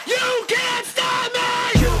You can't stop me!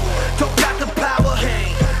 You don't got the power.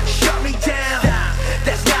 Shut me down.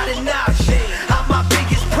 That's not enough. I'm my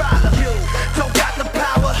biggest problem. You don't got the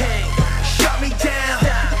power. Shut me down.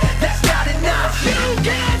 That's not enough. You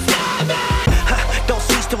can't stop me! Don't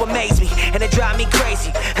cease to amaze me, and it drive me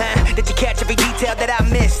crazy. Did you catch every detail that I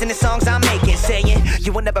missed in the songs I'm making? Saying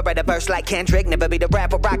you will never write a verse like Kendrick, never be the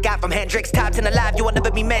rapper I got from Hendrix. Top 10 alive, you will never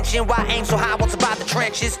be mentioned. Why aim so high, won't survive the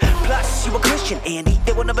trenches? Plus, you a Christian, Andy.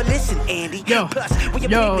 They will never listen, Andy. Yo, Plus,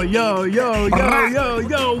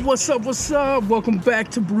 what's up? Welcome back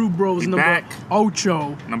to Brew Bros number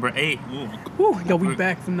 8. Number 8. Woo, yo, we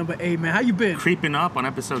back from number 8, man. How you been? Creeping up on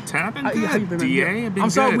episode 10. I've been good. How you been, man? DA, I've been I'm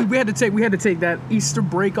sorry, good. we had to take that Easter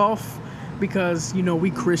break off because, you know, we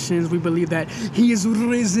Christians, we believe that he is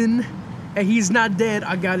risen and he's not dead.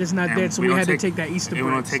 Our God is not dead, so we had to take that Easter break. We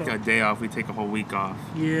don't take a day off, we take a whole week off.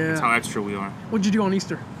 Yeah. That's how extra we are. What'd you do on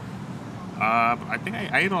Easter? I think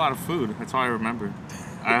I ate a lot of food. That's all I remember.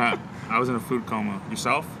 I was in a food coma.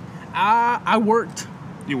 Yourself? I worked.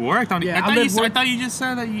 You worked on it? Yeah, I thought you just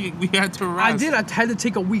said that we had to rest. I did. I had to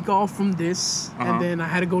take a week off from this, and then I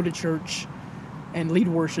had to go to church and lead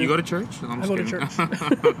worship. You go to church? I go to church.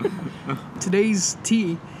 Today's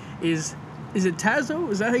tea is it Tazo?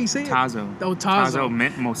 Is that how you say it? Tazo. Oh, Tazo. Tazo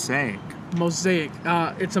Mint Mosaic. Mosaic.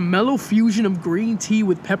 It's a mellow fusion of green tea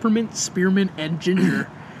with peppermint, spearmint, and ginger.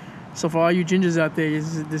 So for all you gingers out there,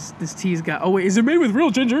 this tea's got... Oh, wait, is it made with real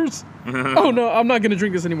gingers? Oh, no, I'm not going to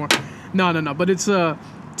drink this anymore. No. But it's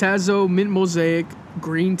Tazo Mint Mosaic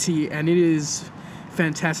green tea, and it is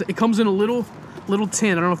fantastic. It comes in a little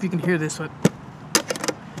tin. I don't know if you can hear this, but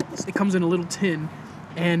it comes in a little tin.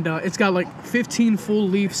 And it's got like 15 full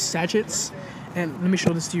leaf sachets. And let me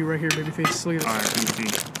show this to you right here, babyface. Look at this. All right, let me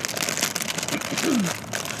see.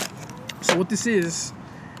 So what this is...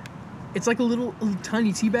 It's like a little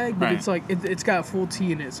tiny tea bag, but right. it's like it's got full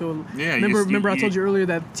tea in it. So yeah, remember I told you earlier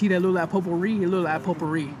that tea that little at potpourri, inside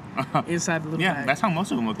the little bag. Yeah, that's how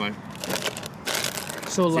most of them look like.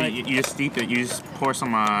 So like you just steep it. You just pour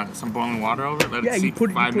some boiling water over it. Let it steep you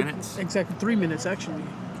for 5 minutes. Exactly 3 minutes actually.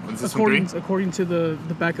 Is this According to the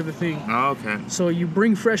back of the thing. Oh, okay. So you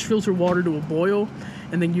bring fresh filtered water to a boil,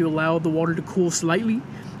 and then you allow the water to cool slightly.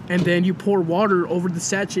 And then you pour water over the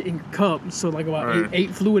sachet in your cup, so like about eight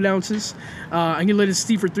fluid ounces, and you let it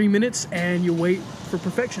steep for 3 minutes, and you wait for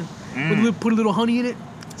perfection. Put a little honey in it.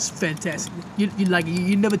 It's fantastic. You like it.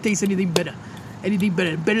 You never taste anything better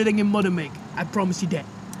better than your mother make. I promise you that.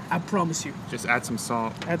 I promise you. Just add some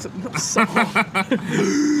salt. Add some salt.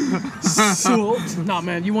 Salt. Nah,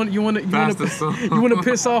 man. You want to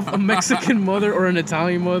piss off a Mexican mother or an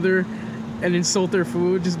Italian mother and insult their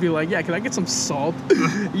food? Just be like, yeah, can I get some salt?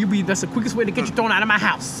 That's the quickest way to get you thrown out of my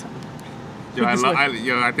house. Yo,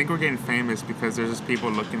 I think we're getting famous because there's just people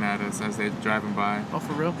looking at us as they're driving by. Oh,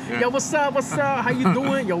 for real? Yeah. Yo, what's up? How you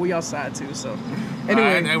doing? Yo, we outside too, so.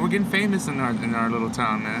 Anyway. We're getting famous in our little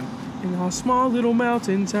town, man. In our small little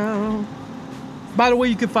mountain town. By the way,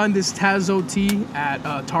 you can find this Tazo tea at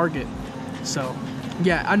Target. So,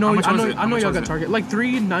 yeah, I know y'all got Target. Like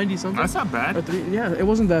 $3.90 something. That's not bad. Yeah, it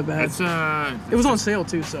wasn't that bad. It was on sale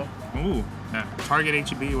too, so. Ooh, yeah. Target,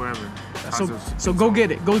 H-E-B, wherever. So go get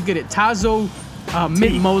it. Go get it. Tazo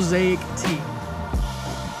Mint Mosaic tea.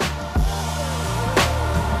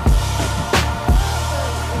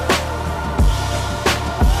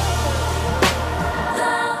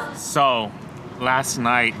 So, last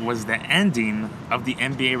night was the ending of the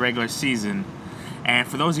NBA regular season. And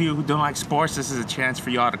for those of you who don't like sports, this is a chance for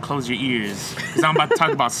y'all to close your ears. Because I'm about to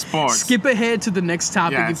talk about sports. Skip ahead to the next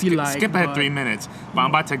topic if you like. Skip ahead 3 minutes. But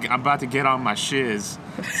I'm about to get on my shiz.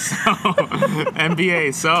 So,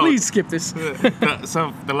 NBA, so... Please skip this.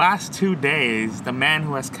 So, the last 2 days, the man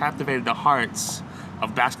who has captivated the hearts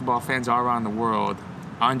of basketball fans all around the world,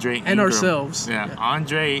 Andre Ingram. And ourselves. Yeah.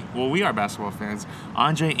 We are basketball fans.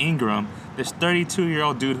 Andre Ingram, this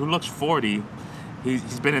 32-year-old dude who looks 40...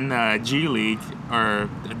 He's been in the G League, or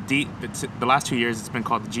the last 2 years it's been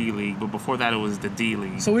called the G League, but before that it was the D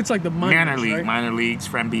League. So it's like the minor leagues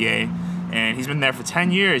for NBA, and he's been there for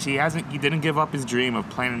 10 years. He didn't give up his dream of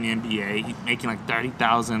playing in the NBA. He's making like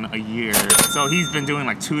 $30,000 a year. So he's been doing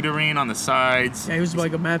like tutoring on the sides. Yeah, he was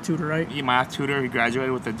like a math tutor, right? Yeah, math tutor. He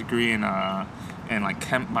graduated with a degree in like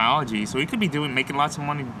chem biology, so he could be making lots of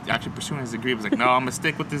money actually pursuing his degree. He was like, no, I'm gonna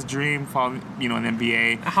stick with this dream, follow an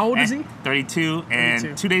NBA. How old is he? 32.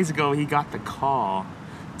 And 2 days ago he got the call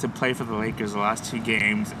to play for the Lakers the last 2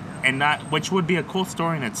 games, which would be a cool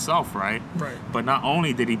story in itself, right? Right. But not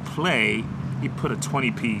only did he play, he put a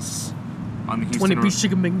 20-piece on the 20-piece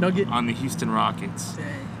chicken McNugget on the Houston Rockets.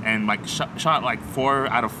 Dang. And like shot like 4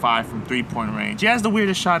 out of 5 from 3-point range. He has the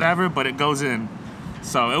weirdest shot ever, but it goes in.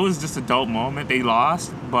 So it was just a dope moment. They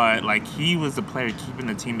lost, but like he was the player keeping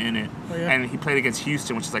the team in it, Oh, yeah. and he played against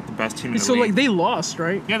Houston, which is like the best team in the So league. like they lost,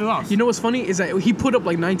 right? Yeah, they lost. You know what's funny is that he put up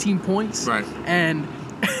like 19 points. Right. And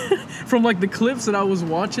from like the clips that I was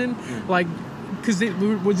watching, like, cause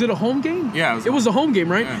was it a home game? Yeah, it was a home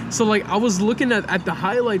game, right? Yeah. So like I was looking at the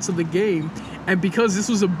highlights of the game, and because this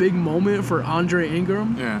was a big moment for Andre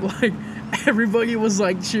Ingram, Yeah. like everybody was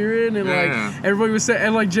like cheering and like Yeah. everybody was saying,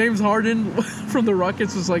 and like James Harden from the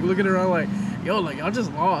Rockets was like looking around like, yo, like I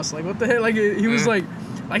just lost, like what the heck? Like he was Yeah.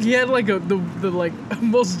 like he had like the like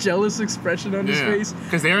most jealous expression on his face.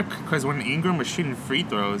 Because when Ingram was shooting free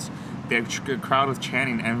throws, the crowd was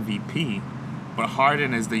chanting MVP, but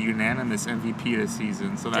Harden is the unanimous MVP this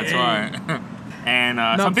season, so that's Dang. why. And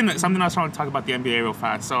No. something else I want to talk about the NBA real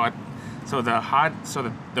fast. So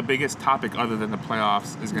the biggest topic other than the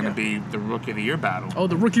playoffs is going to be the Rookie of the Year battle. Oh,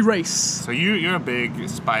 the rookie race. So you're a big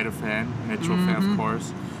Spider fan, Mitchell fan, Mm-hmm. of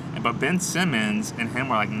course, but Ben Simmons and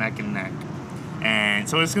him are like neck and neck, and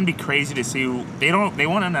so it's gonna be crazy to see. They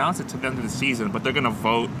won't announce it to the end of the season, but they're gonna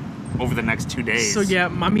vote over the next 2 days. So yeah,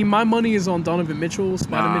 I mean, my money is on Donovan Mitchell,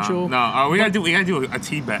 Spider Mitchell. No, we gotta do a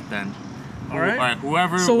T bet then. All right.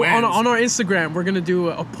 Whoever So wins. on our Instagram, we're gonna do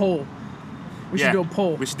a poll. We should do a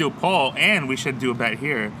poll. We should do a poll, and we should do a bet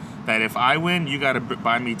here that if I win, you gotta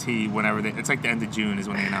buy me tea whenever it's like the end of June is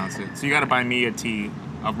when they announce it. So you gotta buy me a tea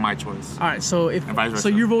of my choice. All right. So And vice versa. so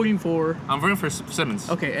you're voting for I'm voting for Simmons.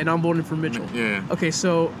 okay, and I'm voting for Mitchell. Yeah. Okay.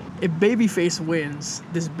 So if Babyface wins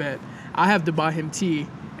this bet, I have to buy him tea,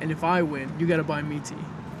 and if I win, you gotta buy me tea,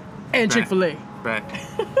 and Bet. Chick-fil-A. Bet.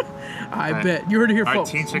 I Bet. bet you heard it here, All right,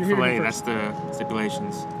 folks. Team You heard it Chick-fil-A, here that's first. the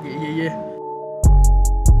stipulations. Yeah.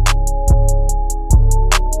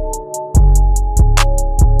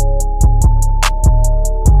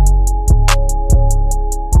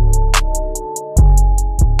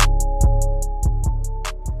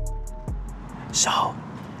 So,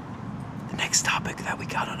 the next topic that we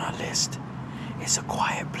got on our list is A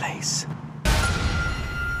Quiet Place.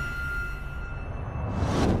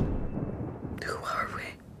 Who are we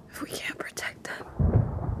if we can't protect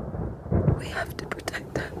them? We have to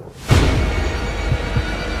protect them.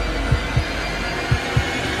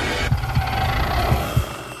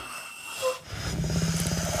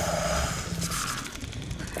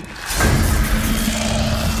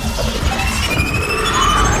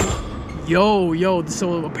 Yo.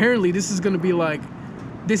 So apparently this is gonna be like,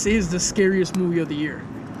 this is the scariest movie of the year.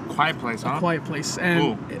 Quiet Place, huh? Quiet Place.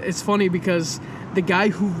 And Ooh. it's funny because the guy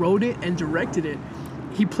who wrote it and directed it,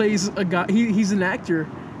 he plays a guy, he's an actor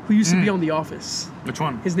who used to be on The Office. Which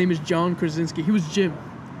one? His name is John Krasinski. He was Jim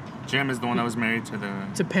Jim is the one that was married to the...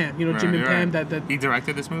 to Pam. You know, Right, Jim and you're Pam, right. that He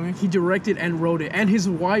directed this movie? he directed and wrote it. And his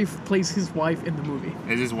wife plays his wife in the movie.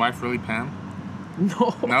 Is his wife really Pam?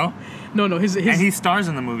 No. No? No, his And he stars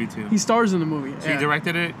in the movie, too. he stars in the movie. So he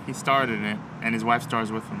directed it, he starred in it, and his wife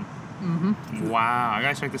stars with him. Mm-hmm. Wow, I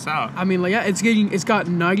gotta check this out. I mean, like, yeah, it's got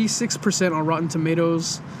 96% on Rotten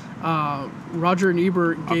Tomatoes. Roger and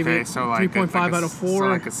Ebert gave it 3.5 out of 4. So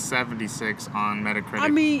like a 76 on Metacritic. I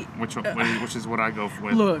mean, which is what I go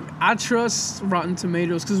with. Look, I trust Rotten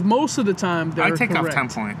Tomatoes because most of the time they're I take correct. off 10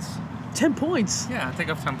 points. 10 points? Yeah, I take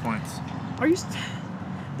off 10 points. Are you?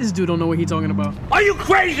 This dude don't know what he's talking about. Are you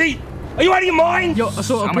crazy? Are you out of your mind? Yo,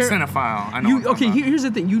 so I'm a appar- cinephile. I know. you what I'm talking about. here's the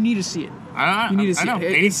thing. You need to see it. You need to see I know.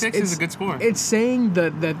 it. 86 is a good score. It's saying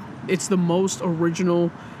that it's the most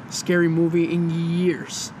original scary movie in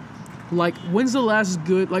years. Like, when's the last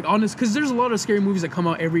good, like, honest, because there's a lot of scary movies that come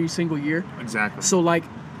out every single year. Exactly. So, like,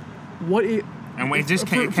 what it... And wait, it just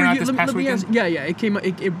came for out you- this let me- past let me weekend? ask- yeah, it came out,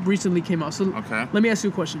 it recently came out. So, Okay. let me ask you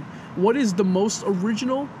a question. What is the most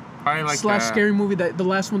original Probably like slash scary movie that the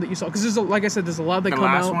last one that you saw? Because like I said, there's a lot that The come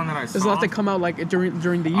out. last one that I There's a lot saw? that come out like during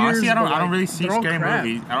the years. Honestly, I but, don't like, really see they're all scary crap.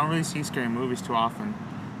 movies. I don't really see scary movies too often.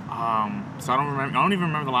 So I don't remember. I don't even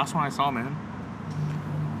remember the last one I saw, man.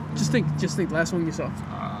 Just think, last one you saw.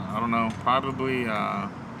 I don't know. Probably.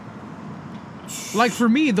 Like for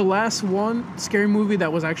me, the last one scary movie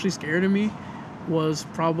that was actually scary to me was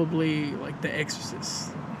probably like The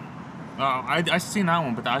Exorcist. I seen that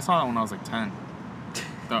one, but I saw that when I was like 10.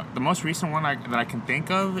 The most recent one that I can think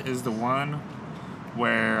of is the one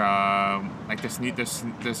where like this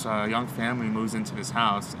young family moves into this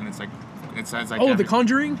house, and it's like it says like Oh, The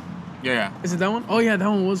Conjuring? yeah. Is it that one? Oh yeah, that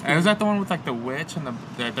one was. And was that the one with like the witch and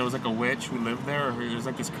there was like a witch who lived there, or there was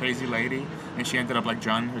like this crazy lady, and she ended up like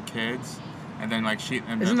drowning her kids, and then like she.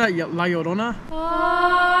 And Isn't that La Llorona?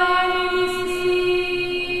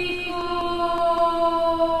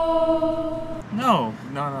 No.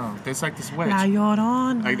 It's like this witch. La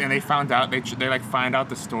Llorona. Like, and they found out they like find out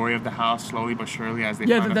the story of the house slowly but surely as they.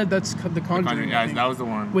 Yeah, find out. that's the Conjuring. I Yeah, think. that was the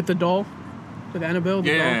one. With the doll, with Annabelle.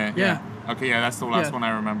 The doll. Yeah. Okay, yeah, that's the last Yeah. one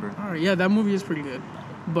I remember. All right, yeah, that movie is pretty good,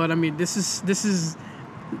 but I mean, this is.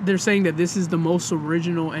 They're saying that this is the most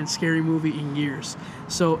original and scary movie in years.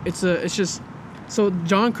 So So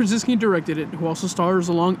John Krasinski directed it, who also stars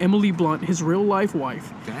along Emily Blunt, his real-life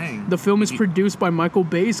wife. Dang. The film is produced by Michael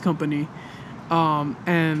Bay's company,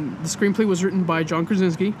 and the screenplay was written by John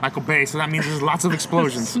Krasinski. Michael Bay, so that means there's lots of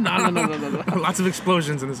explosions. No. Lots of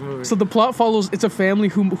explosions in this movie. So the plot follows, it's a family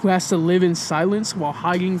who has to live in silence while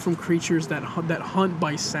hiding from creatures that hunt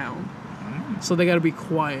by sound. So they got to be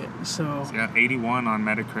quiet. So yeah, 81 on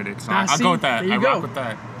Metacritic. So Ah, I'll see? go with that. There you I go. rock with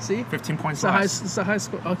that. see, 15 points it's a high less.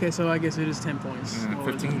 score. Okay, so I guess it is 10 points. Yeah, Well,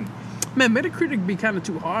 15. Man, Metacritic be kind of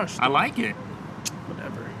too harsh. I like it.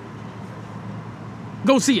 Whatever.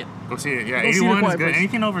 Go see it. Go see it. Yeah, Go see The 81 is Quiet good. Place.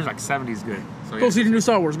 Anything over like 70 is good. So Go yeah, see the new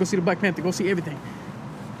Star Wars. Go see the Black Panther. Go see everything.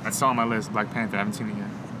 That's still on my list. Black Panther. I haven't seen it yet.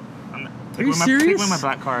 Are you serious? Take away my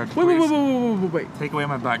black card. Wait. Please. Take away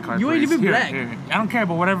my black card. You ain't please. even Here, black. here. I don't care,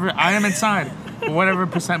 but whatever I am inside, but whatever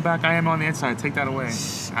percent black I am on the inside, take that away. I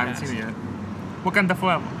haven't seen it yet. Wakanda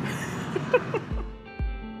forever.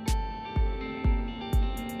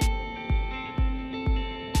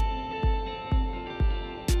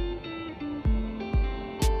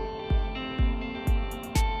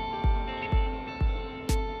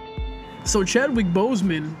 So Chadwick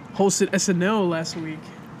Boseman hosted SNL last week.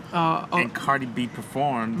 And Cardi B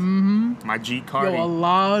performed. Mm-hmm. My G Cardi. Yo, a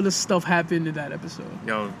lot of stuff happened in that episode.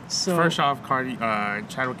 Yo, So- first off,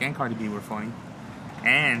 Chadwick and Cardi B were funny.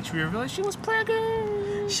 And she revealed she was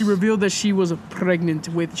pregnant. She revealed that she was pregnant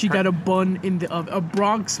with. She got a bun in the oven, a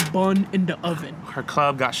Bronx bun in the oven. Her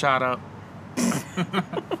club got shot up.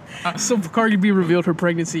 So Cardi B revealed her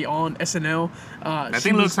pregnancy on SNL. That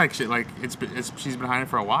thing looks like shit. Like she's been hiding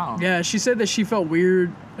for a while. Yeah, she said that she felt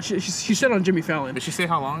weird. She said on Jimmy Fallon. Did she say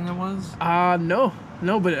how long it was?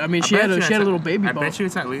 No, but I mean, she had a little baby I bump. bet you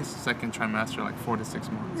it's at least second trimester, like 4 to 6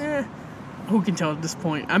 months. Eh, who can tell at this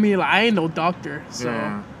point? I mean, like, I ain't no doctor, so.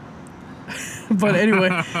 Yeah. But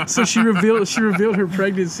anyway, so she revealed her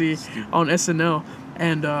pregnancy on SNL,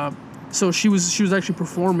 and so she was actually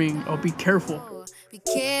performing. Oh, be careful. Be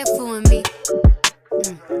careful with me.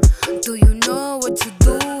 Do you know what you're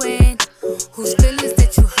doing? Whose feelings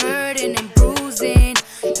that you hurting and bruising?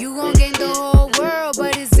 You gon' gain the whole world,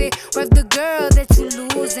 but is it worth the girl that you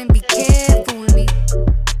losing? Be careful with me.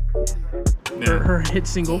 Her hit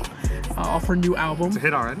single off her new album, It's a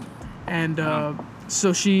hit already. and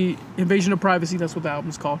so she Invasion of Privacy. That's what the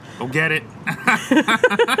album's called. Go get it.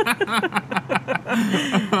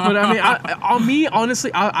 But I mean,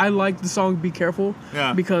 honestly, I like the song "Be Careful"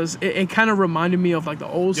 because it kind of reminded me of like the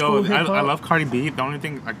old school hip hop. I love Cardi B. The only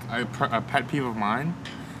thing, like a pet peeve of mine,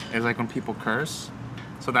 is like when people curse.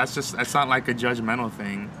 So it's not like a judgmental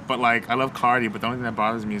thing. But like I love Cardi, but the only thing that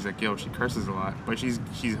bothers me is like, yo, she curses a lot. But she's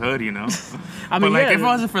hood, you know. I mean, but like yeah, if it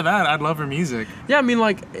wasn't for that, I'd love her music. yeah, I mean,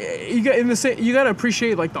 like you gotta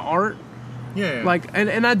appreciate like the art. Yeah. Like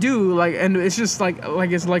and I do like, and it's just like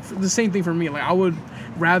it's like the same thing for me. Like I would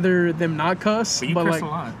rather them not cuss, But you but curse like a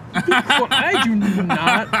lot. well, I do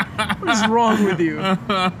not. What is wrong with you? I'm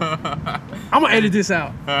gonna edit this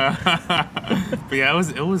out. But yeah, it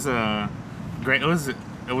was a great.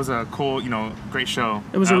 It was a cool, great show.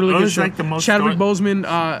 It was a really good show. Like the most Chadwick Boseman,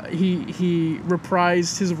 he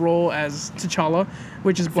reprised his role as T'Challa,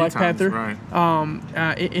 which is Black times, Panther.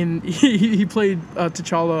 right. He played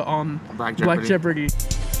T'Challa on Black Black Jeopardy. Jeopardy.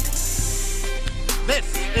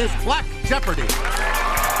 This is Black Jeopardy.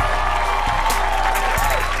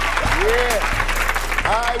 Yeah.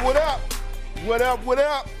 All right, what up? What up, what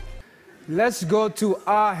up? Let's go to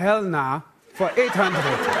Hell Nah for 800.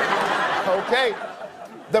 Okay.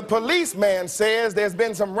 The policeman says there's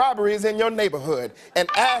been some robberies in your neighborhood and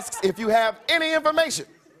asks if you have any information.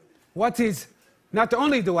 Not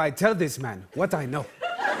only do I tell this man what I know,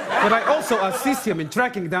 but I also assist him in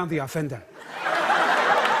tracking down the offender.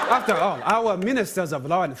 After all, our ministers of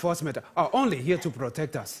law enforcement are only here to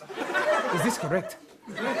protect us. Is this correct?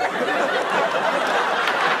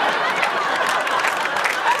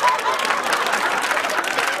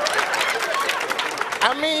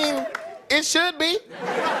 I mean, it should be.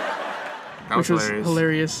 That Which was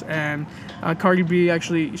hilarious. And Cardi B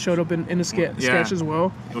actually showed up in a sketch as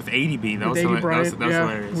well. With ADB, that was With AD Bryant, that was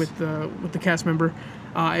hilarious. with the cast member.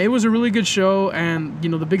 It was a really good show, and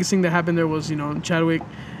the biggest thing that happened there was Chadwick.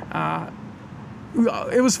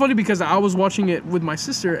 It was funny because I was watching it with my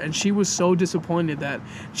sister, and she was so disappointed that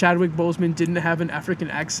Chadwick Boseman didn't have an African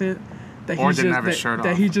accent. that Or he's didn't just have his shirt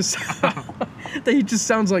that off. he just that he just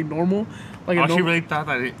sounds like normal. Like a Oh, she normal, really thought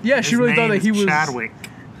that. Yeah, she really thought that he was Chadwick.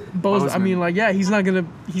 I mean, like, yeah, he's not,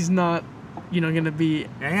 you know, gonna be.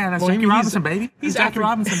 Yeah, that's Well, I Jackie mean, Robinson, baby. He's Jackie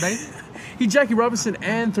Robinson, baby. He's Jackie Robinson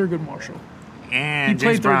and Thurgood Marshall. And He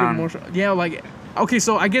James played Thurgood Brown. Marshall. Yeah, like, okay,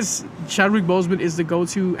 so I guess Chadwick Boseman is the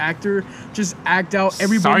go-to actor. Just act out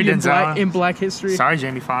everybody in Black history. Sorry,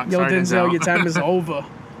 Jamie Foxx. Yo, Sorry, Denzel, your time is over.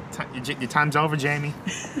 Your time's over, Jamie.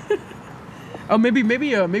 Oh,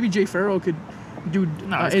 maybe Jay Farrow could do.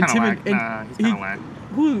 No, he's kind of whack. Nah, he's kind of whack.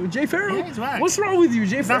 Who? Jay Farrow? Yeah, he's whack. What's wrong with you?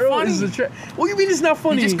 Jay Farrow funny. is what do you mean it's not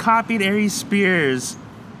funny? He just copied Aries Spears.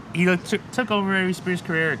 He took over Aries Spears'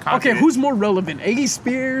 career. Okay, who's more relevant? Aries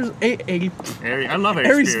Spears? I love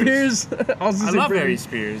Aries Spears. Spears. I love Aries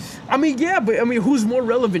Spears. I mean, yeah, but I mean, who's more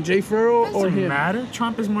relevant, Jay Farrow or Doesn't him? matter.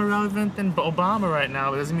 Trump is more relevant than Obama right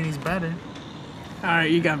now. It doesn't mean he's better. All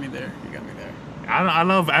right, you got me there. I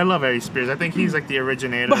love Aries Spears. I think he's like the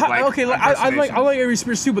originator. But of, like, okay, like, I like Aries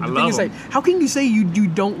Spears too. But the thing is, like, how can you say you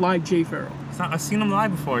don't like Jay Farrow? I've seen him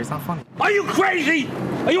live before. He's not funny. Are you crazy?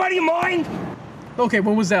 Are you out of your mind? Okay,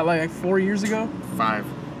 when was that? Like 4 years ago? 5.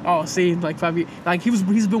 Oh, see, like 5 years. Like he's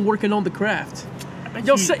been working on the craft.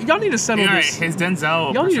 Y'all need to settle this. His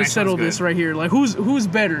Denzel. Y'all need to settle this right here. Like who's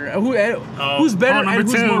better? Who's better and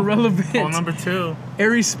who's more relevant? Poll number 2.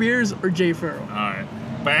 Aries Spears or Jay Farrow? All right,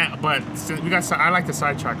 but since I like to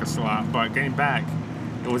sidetrack us a lot. But getting back,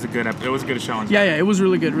 it was a good show. Yeah, it was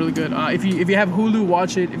really good. If you have Hulu,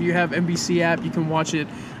 watch it. If you have NBC app, you can watch it.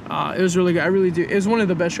 It was really good. I really do. It was one of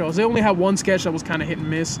the best shows. They only had one sketch that was kind of hit and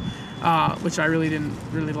miss, which I really didn't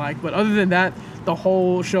really like. But other than that, the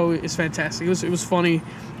whole show is fantastic. It was funny.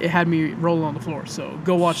 It had me rolling on the floor. So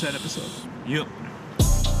go watch that episode. Yep.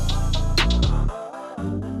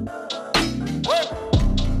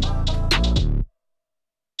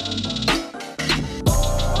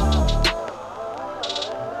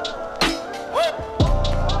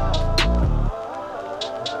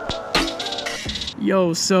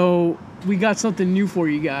 Yo, so we got something new for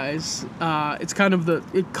you guys. It's kind of the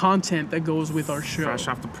content that goes with our show. Fresh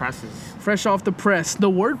off the presses. Fresh off the press. The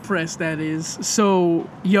WordPress, that is. So,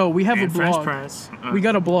 yo, we have And a blog. French press. We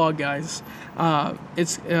got a blog, guys.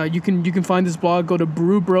 It's you can find this blog. Go to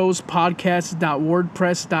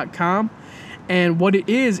brewbrospodcast.wordpress.com. And what it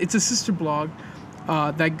is, it's a sister blog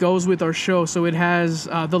that goes with our show. So it has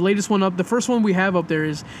the latest one up. The first one we have up there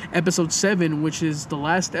is episode 7, which is the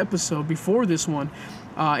last episode before this one.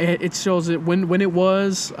 It shows it when it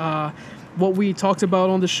was, what we talked about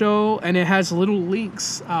on the show, and it has little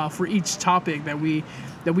links for each topic that we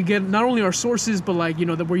get, not only our sources, but like, you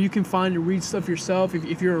know, where you can find and read stuff yourself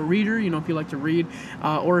if you're a reader, you know, if you like to read,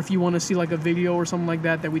 or if you want to see like a video or something like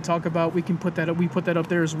that we talk about, we put that up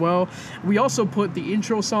there as well. We also put the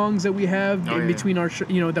intro songs that we have between our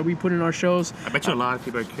that we put in our shows. I bet you a lot of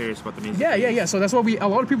people are curious about the music. Yeah. So that's why a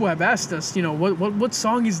lot of people have asked us, you know, what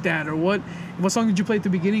song is that, or what song did you play at the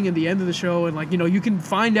beginning and the end of the show, and like, you know, you can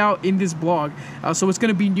find out in this blog. So it's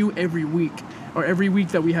gonna be new every week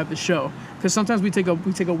that we have the show. Because sometimes we take a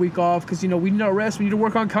week off because, you know, we need our rest. We need to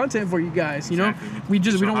work on content for you guys. You know, we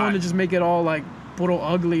don't want to just make it all like puro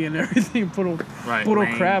ugly and everything, puro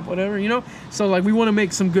crap, whatever. You know, so like we want to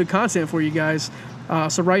make some good content for you guys.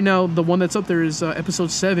 So right now the one that's up there is episode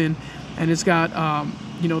 7, and it's got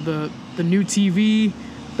you know, the new TV,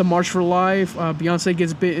 the March for Life, Beyonce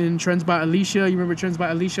Gets Bitten, Trends by Alicia. You remember Trends by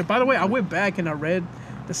Alicia? By the way, I went back and I read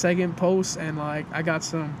the second post, and like I got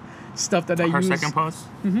some stuff that I used. Her second post?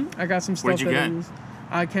 I got some stuff Where'd you that get? I used.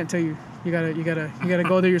 I can't tell you. You gotta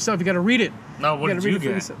go there yourself. You gotta read it. No, what did you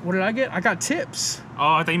get? What did I get? I got tips.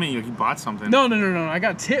 Oh, I thought you meant you bought something. No. I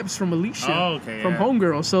got tips from Alicia. Oh, okay. From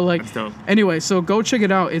Homegirl. So like, that's dope. Anyway, so go check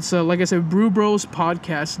it out. It's like I said,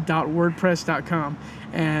 brewbrospodcast.wordpress.com,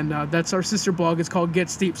 and that's our sister blog. It's called Get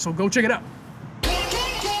Steep. So go check it out.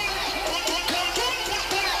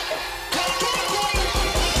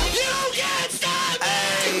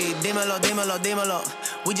 Dímelo.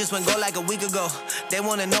 We just went go like a week ago. They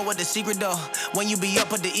wanna know what the secret though. When you be up,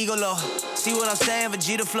 put the ego low. See what I'm saying?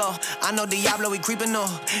 Vegeta flow. I know Diablo, we creeping on.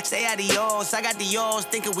 Say adios, I got the yours.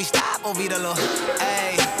 Thinking we stop or Vita low.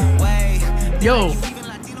 Hey, wait. Yo,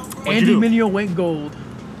 Andy Mineo went gold.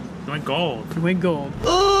 He went gold.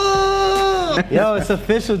 Yo, it's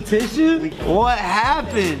official tissue? What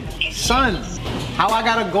happened? Son, how I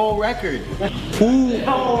got a gold record?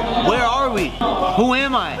 Where are we? Who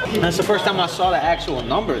am I? That's the first time I saw the actual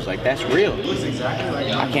numbers. Like, that's real.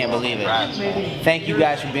 I can't believe it. Thank you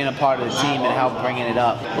guys for being a part of the team and help bringing it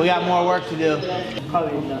up. We got more work to do.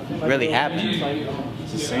 Really happened. Like,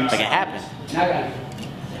 it happened.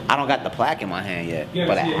 I don't got the plaque in my hand yet,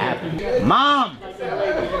 but it happened. Mom!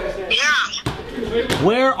 Yeah.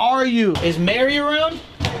 Where are you? Is Mary around?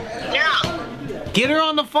 Yeah. Get her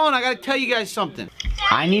on the phone. I gotta tell you guys something.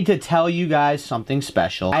 I need to tell you guys something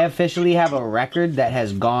special. I officially have a record that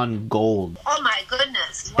has gone gold. Oh my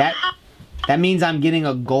goodness. That means I'm getting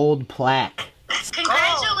a gold plaque.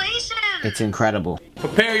 Congratulations. It's incredible.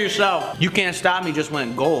 Prepare yourself. You Can't Stop Me just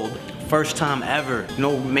went gold. First time ever.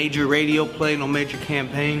 No major radio play, no major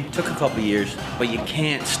campaign. Took a couple years, but you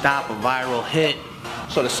can't stop a viral hit.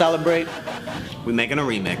 So to celebrate, we're making a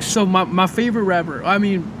remix. So my favorite rapper,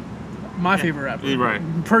 my favorite rapper, right?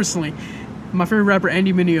 Personally, my favorite rapper,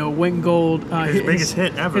 Andy Mineo, went gold. His biggest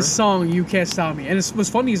hit ever. His song, You Can't Stop Me. And what's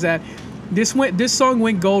funny is that this song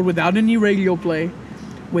went gold without any radio play,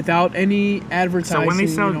 without any advertising. So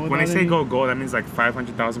when they say go gold, that means like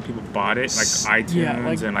 500,000 people bought it, like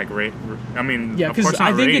iTunes and like because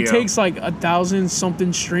I think it takes like 1,000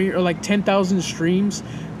 something stream or like 10,000 streams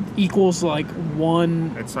equals like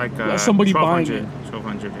one. It's like somebody buying it.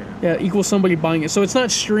 1,200, yeah. Yeah, equals somebody buying it. So it's not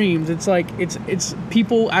streams. It's like it's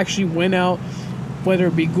people actually went out, whether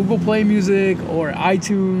it be Google Play Music or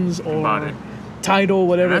iTunes or Tidal,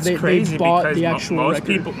 whatever. They bought the actual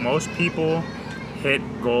record. Most people hit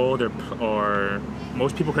gold or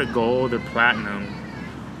most people hit gold or platinum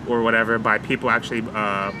or whatever by people actually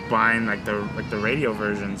buying like the radio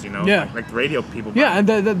versions, like the radio people. Yeah, and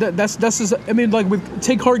that's just,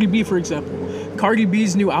 take Cardi B for example. Cardi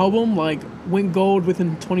B's new album like went gold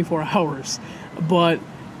within 24 hours, but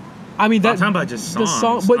I'm talking about just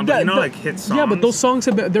songs. Like hit songs. Yeah, but those songs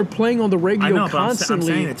they're playing on the radio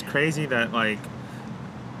constantly. I'm saying it's crazy that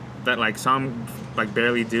some like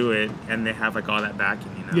barely do it and they have like all that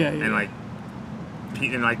backing, Yeah. And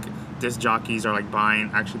like disc jockeys are like buying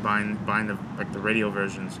the radio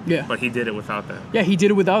versions. Yeah. But he did it without that. Yeah, he did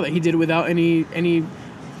it without that. He did it without any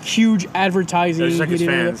huge advertising. It was like his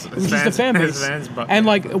fans. It was just the fan base. And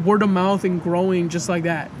like word of mouth and growing just like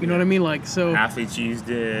that. You know what I mean? Like so. Athletes used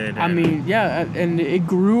it. And it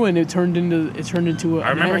grew and it turned into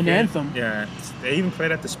an anthem. Yeah. They even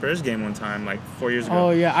played at the Spurs game one time, like 4 years ago. Oh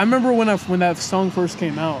yeah, I remember when that song first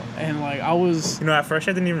came out, and like I was. At first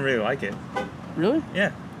I didn't even really like it. Really?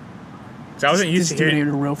 Yeah. So I wasn't used to hearing.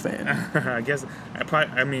 You're a real fan. I guess I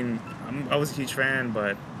was a huge fan,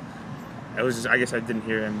 but I guess I didn't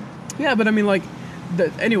hear him. Yeah, but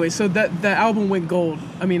anyway, so that album went gold.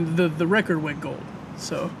 The record went gold.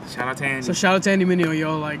 So shout out to Andy. So shout out to Andy Mineo,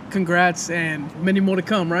 yo. Like congrats and many more to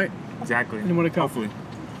come, right? Exactly. Many more to come. Hopefully.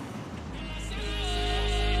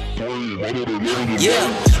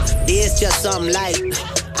 Yeah, it's just something like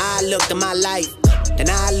I looked at my life, and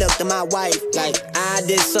I looked at my wife, like I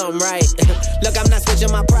did something right. Look, I'm not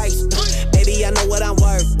switching my price. Baby, I know what I'm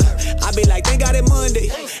worth. I be like, thank God it's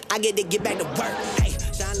Monday. I get back to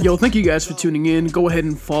work. Yo, thank you guys for tuning in. Go ahead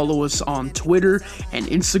and follow us on Twitter and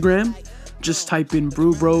Instagram. Just type in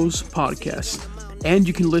Brew Bros Podcast. And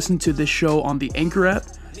you can listen to this show on the Anchor app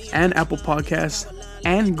and Apple Podcasts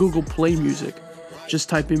and Google Play Music. Just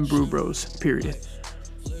type in Brew Bros, period.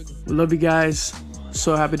 We love you guys.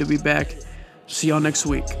 So happy to be back. See y'all next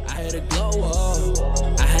week. I had to glow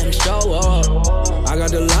up. I had to show up. I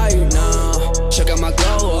got the light now. Check out my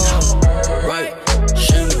glow up. Right.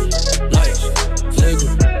 Shimmer. Light. Flicker.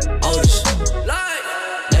 All this. Light.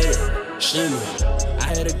 Later. Shimmer. I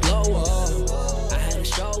had to glow up. I had to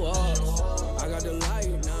show up. I got the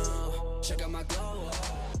light now. Check out my glow up.